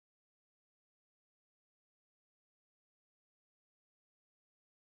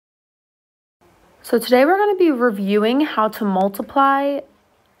So today we're going to be reviewing how to multiply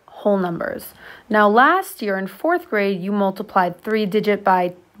whole numbers. Now last year in 4th grade, you multiplied 3-digit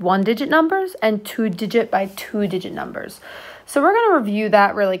by 1-digit numbers and 2-digit by 2-digit numbers. So we're going to review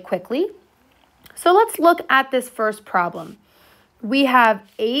that really quickly. So let's look at this first problem. We have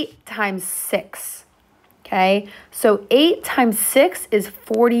 8 times 6, okay? So 8 times 6 is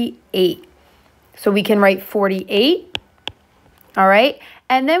 48. So we can write 48, all right?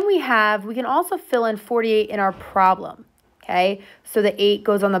 And then we can also fill in 48 in our problem, okay? So the 8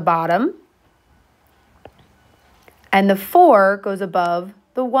 goes on the bottom, and the 4 goes above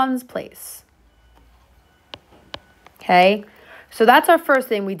the ones place, okay? So that's our first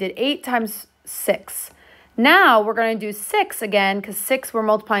thing. We did 8 times 6. Now we're going to do 6 again because 6 we're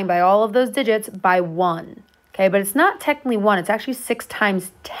multiplying by all of those digits by 1, okay? But it's not technically 1. It's actually 6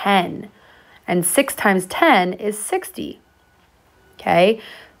 times 10, and 6 times 10 is 60. Okay,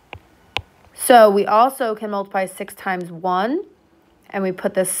 so we also can multiply 6 times 1, and we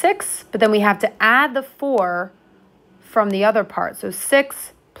put the 6, but then we have to add the 4 from the other part. So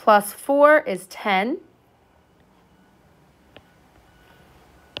 6 plus 4 is 10.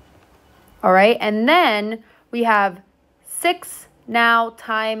 All right, and then we have 6 now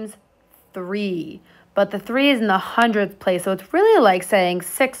times 3, but the 3 is in the hundredths place, so it's really like saying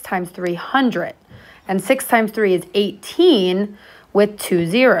 6 times 300, and 6 times 3 is 18, with 2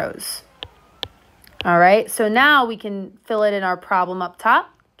 zeros. All right, so now we can fill it in our problem up top,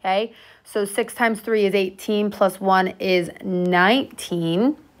 okay? So 6 times 3 is 18 plus 1 is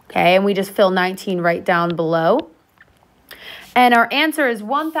 19, okay? And we just fill 19 right down below. And our answer is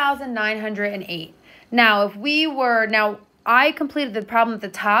 1,908. Now, I completed the problem at the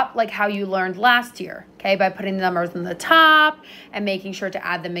top like how you learned last year, okay? By putting the numbers on the top and making sure to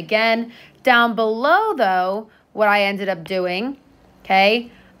add them again. Down below, though, what I ended up doing,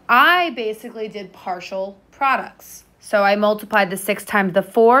 okay, I basically did partial products. So I multiplied the 6 times the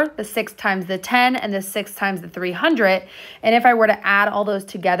 4, the 6 times the 10, and the 6 times the 300. And if I were to add all those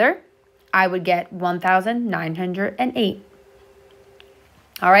together, I would get 1,908.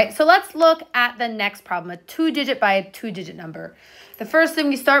 All right, so let's look at the next problem, a 2-digit by a 2-digit number. The first thing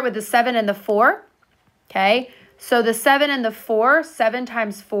we start with the 7 and the 4, okay? So the 7 and the 4, 7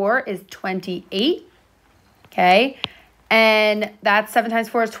 times 4 is 28, okay? And that's 7 times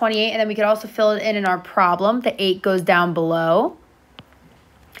 4 is 28. And then we could also fill it in our problem. The 8 goes down below.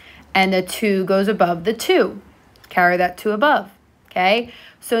 And the 2 goes above the 2. Carry that 2 above. Okay.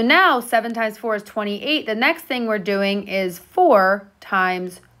 So now 7 times 4 is 28. The next thing we're doing is 4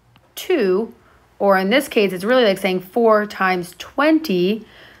 times 2. Or in this case, it's really like saying 4 times 20.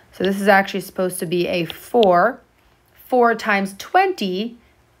 So this is actually supposed to be a 4. 4 times 20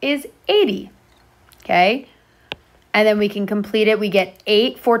 is 80. Okay. And then we can complete it. We get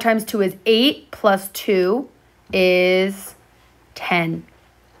 8. 4 times 2 is 8 plus 2 is 10.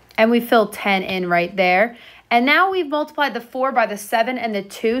 And we fill 10 in right there. And now we've multiplied the 4 by the 7 and the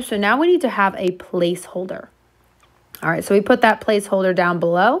 2. So now we need to have a placeholder. All right, so we put that placeholder down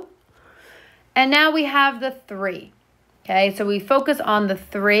below. And now we have the 3. Okay, so we focus on the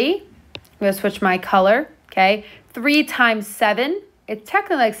 3. I'm going to switch my color. Okay, 3 times 7. It's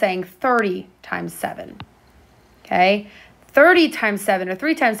technically like saying 30 times 7. Okay, 30 times 7 or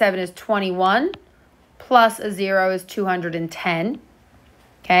 3 times 7 is 21 plus a 0 is 210.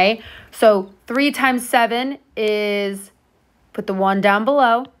 Okay, so 3 times 7 is, put the 1 down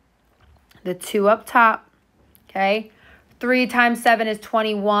below, the 2 up top. Okay, 3 times 7 is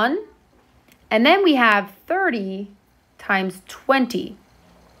 21. And then we have 30 times 20.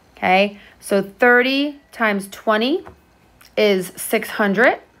 Okay, so 30 times 20 is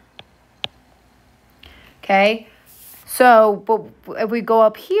 600. Okay. So, but if we go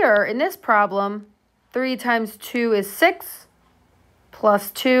up here in this problem, 3 times 2 is 6, plus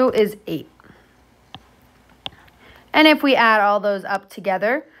 2 is 8. And if we add all those up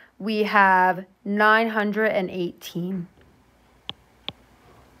together, we have 918.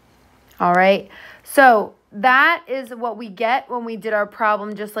 All right, so that is what we get when we did our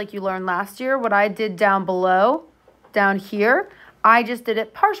problem just like you learned last year. What I did down below, down here, I just did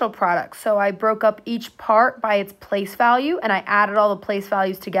it partial products. So I broke up each part by its place value and I added all the place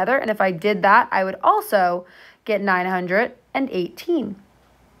values together. And if I did that, I would also get 918.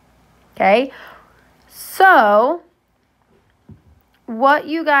 Okay, so what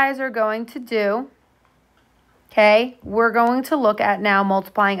you guys are going to do, okay, we're going to look at now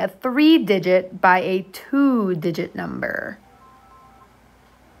multiplying a 3-digit by a 2-digit number.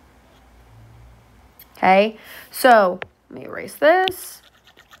 Okay, so let me erase this.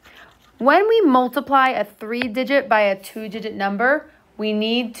 When we multiply a 3-digit by a 2-digit number, we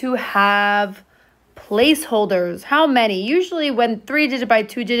need to have placeholders. How many? Usually when 3-digit by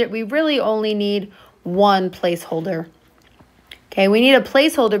 2-digit, we really only need one placeholder. Okay, we need a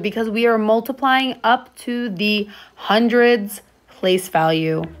placeholder because we are multiplying up to the hundreds place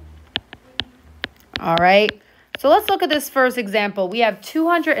value. All right, so let's look at this first example. We have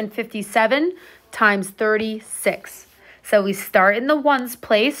 257 times 36. So we start in the ones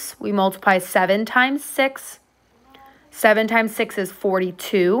place. We multiply 7 times 6. 7 times 6 is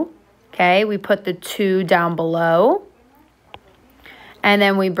 42. Okay, we put the 2 down below. And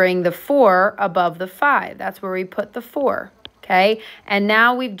then we bring the 4 above the 5. That's where we put the 4. Okay, and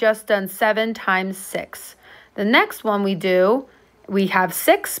now we've just done 7 times 6. The next one we do, we have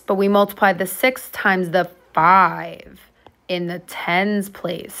 6, but we multiply the 6 times the 5 in the tens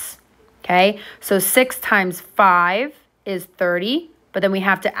place. Okay, so 6 times 5 is 30, but then we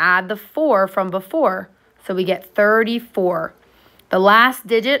have to add the 4 from before. So we get 34. The last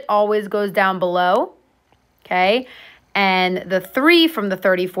digit always goes down below. Okay, and the 3 from the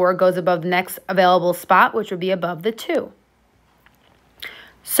 34 goes above the next available spot, which would be above the 2.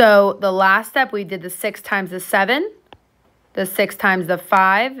 So the last step, we did the 6 times the 7, the 6 times the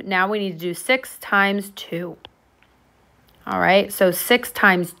 5. Now we need to do 6 times 2. All right, so 6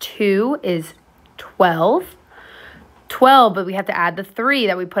 times 2 is 12. 12, but we have to add the 3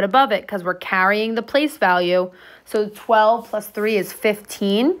 that we put above it because we're carrying the place value. So 12 plus 3 is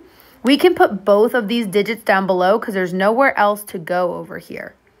 15. We can put both of these digits down below because there's nowhere else to go over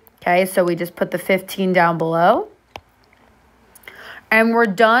here. Okay, so we just put the 15 down below. And we're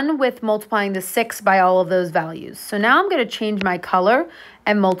done with multiplying the 6 by all of those values. So now I'm going to change my color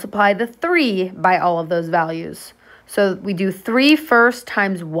and multiply the 3 by all of those values. So we do 3 first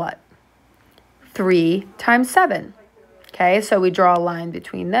times what? 3 times 7. Okay, so we draw a line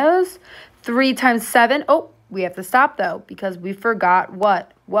between those. 3 times 7. Oh, we have to stop though because we forgot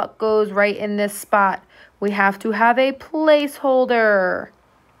what? What goes right in this spot? We have to have a placeholder.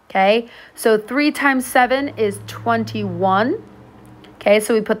 Okay, so 3 times 7 is 21. Okay,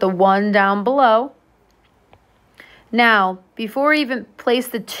 so we put the 1 down below. Now, before we even place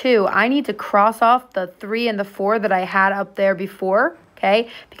the 2, I need to cross off the 3 and the 4 that I had up there before, okay?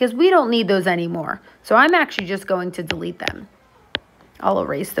 Because we don't need those anymore. So I'm actually just going to delete them. I'll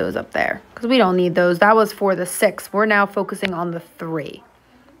erase those up there because we don't need those. That was for the 6. We're now focusing on the 3,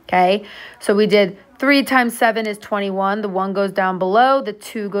 okay? So we did 3 times 7 is 21. The 1 goes down below. The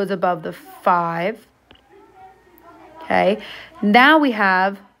 2 goes above the 5. Okay, now we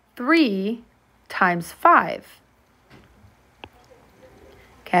have 3 times 5.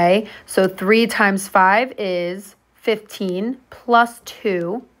 Okay, so 3 times 5 is 15 plus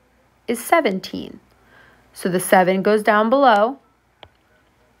 2 is 17. So the 7 goes down below.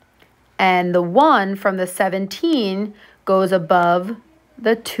 And the 1 from the 17 goes above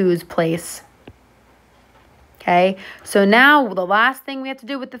the 2's place. Okay, so now the last thing we have to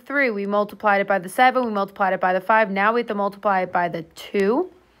do with the 3, we multiplied it by the 7, we multiplied it by the 5. Now we have to multiply it by the 2.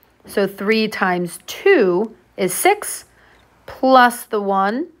 So 3 times 2 is 6, plus the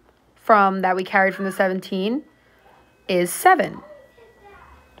 1 from that we carried from the 17 is 7.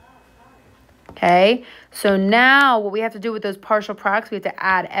 Okay, so now what we have to do with those partial products, we have to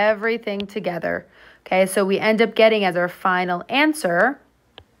add everything together. Okay, so we end up getting as our final answer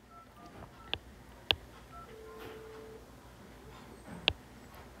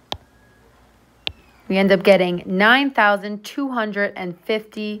we end up getting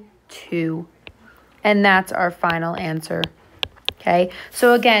 9,252. And that's our final answer. Okay,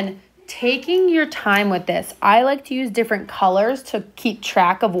 so again, taking your time with this. I like to use different colors to keep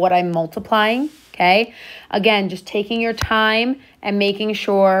track of what I'm multiplying. Okay, again, just taking your time and making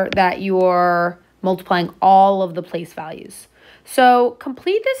sure that you're multiplying all of the place values. So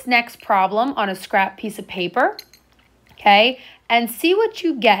complete this next problem on a scrap piece of paper. Okay, and see what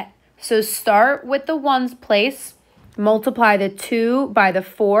you get. So start with the ones place, multiply the 2 by the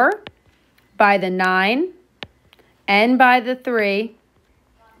 4, by the 9, and by the 3,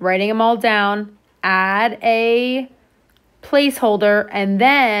 writing them all down, add a placeholder, and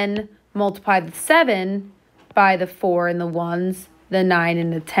then multiply the 7 by the 4 in the ones, the 9 in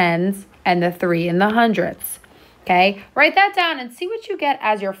the tens, and the 3 in the hundreds. Okay, write that down and see what you get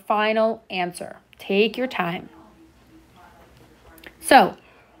as your final answer. Take your time. So,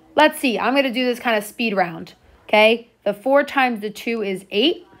 let's see. I'm going to do this kind of speed round, okay? The 4 times the 2 is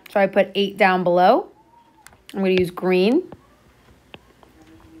 8, so I put 8 down below. I'm going to use green.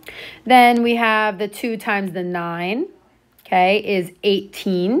 Then we have the 2 times the 9, okay, is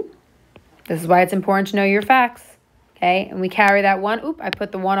 18. This is why it's important to know your facts, okay? And we carry that 1. Oop, I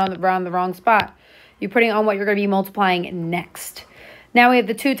put the 1 around the wrong spot. You're putting on what you're going to be multiplying next. Now we have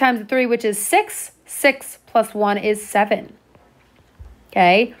the 2 times the 3, which is 6. 6 plus 1 is 7.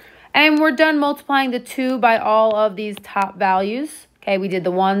 Okay, and we're done multiplying the 2 by all of these top values. Okay, we did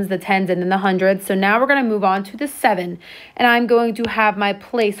the ones, the tens, and then the hundreds. So now we're going to move on to the 7. And I'm going to have my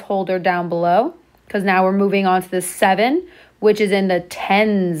placeholder down below because now we're moving on to the 7, which is in the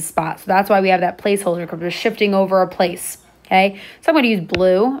tens spot. So that's why we have that placeholder because we're shifting over a place. Okay, so I'm going to use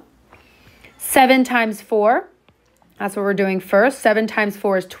blue. 7 times 4. That's what we're doing first. 7 times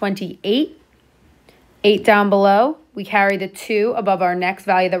 4 is 28. 8 down below. We carry the 2 above our next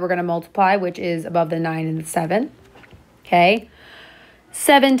value that we're going to multiply, which is above the 9 and the 7. Okay.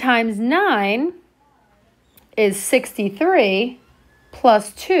 7 times 9 is 63,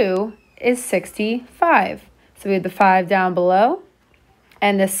 plus 2 is 65. So we have the 5 down below.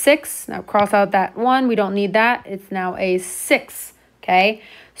 And the 6, now cross out that 1, we don't need that. It's now a 6, okay?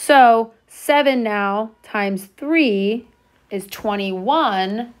 So 7 now times 3 is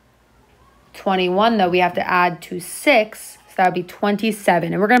 21. 21, though, we have to add to 6. So that would be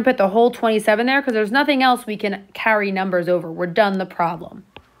 27. And we're going to put the whole 27 there because there's nothing else we can carry numbers over. We're done the problem.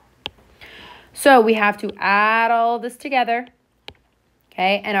 So we have to add all this together.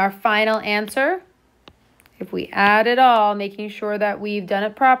 Okay, and our final answer, if we add it all, making sure that we've done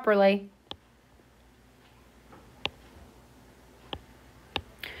it properly,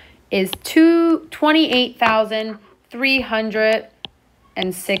 is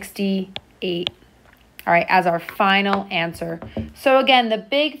 28,368. All right, as our final answer. So again, the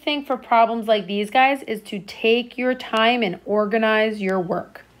big thing for problems like these, guys, is to take your time and organize your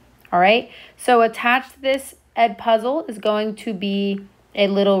work. All right, so attached to this Edpuzzle is going to be a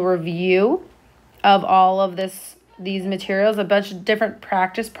little review of all of these materials, a bunch of different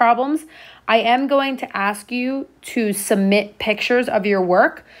practice problems. I am going to ask you to submit pictures of your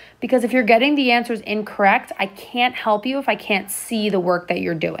work because if you're getting the answers incorrect, I can't help you if I can't see the work that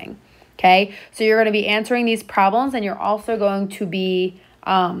you're doing. Okay, so you're going to be answering these problems and you're also going to be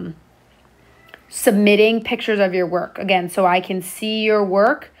submitting pictures of your work, again, so I can see your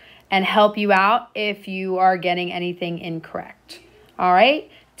work and help you out if you are getting anything incorrect. All right,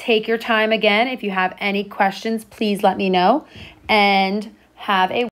 take your time again. If you have any questions, please let me know and have a